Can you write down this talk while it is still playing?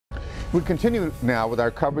We continue now with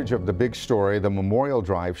our coverage of the big story, the Memorial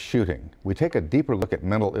Drive shooting. We take a deeper look at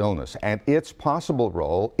mental illness and its possible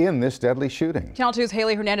role in this deadly shooting. Channel 2's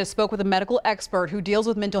Haley Hernandez spoke with a medical expert who deals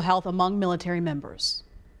with mental health among military members.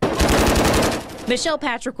 Michelle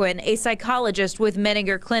Patriquin, a psychologist with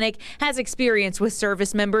Menninger Clinic, has experience with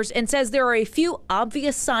service members and says there are a few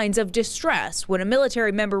obvious signs of distress when a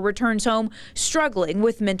military member returns home struggling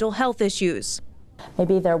with mental health issues.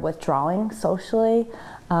 Maybe they're withdrawing socially,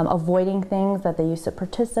 avoiding things that they used to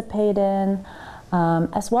participate in,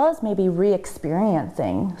 as well as maybe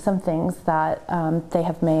re-experiencing some things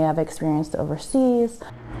that may have experienced overseas.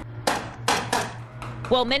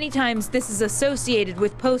 While many times this is associated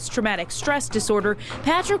with post-traumatic stress disorder,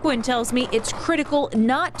 Patriquin tells me it's critical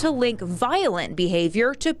not to link violent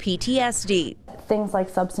behavior to PTSD. Things like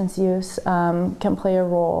substance use can play a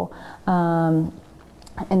role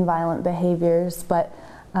in violent behaviors, but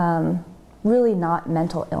really not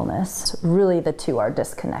mental illness. Really, the two are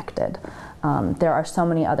disconnected. There are so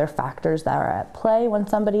many other factors that are at play when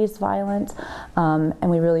somebody is violent, and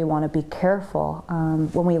we really want to be careful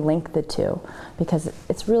when we link the two, because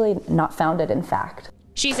it's really not founded in fact.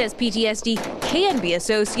 She says PTSD can be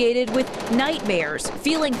associated with nightmares,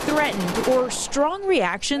 feeling threatened, or strong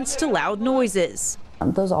reactions to loud noises.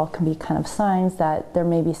 Those all can be kind of signs that there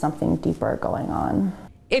may be something deeper going on.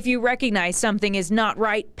 If you recognize something is not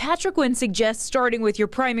right, Patriquin suggests starting with your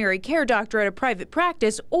primary care doctor at a private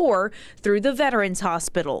practice or through the Veterans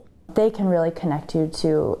Hospital. They can really connect you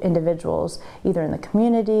to individuals either in the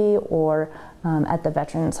community or at the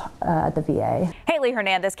Veterans, at the VA. Haley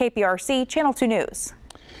Hernandez, KPRC, Channel 2 News.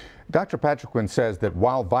 Dr. Patriquin says that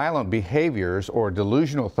while violent behaviors or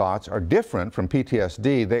delusional thoughts are different from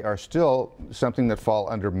PTSD, they are still something that fall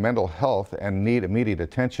under mental health and need immediate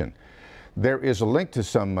attention. There is a link to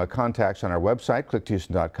some contacts on our website,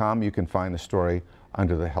 clicktucson.com. You can find the story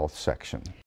under the health section.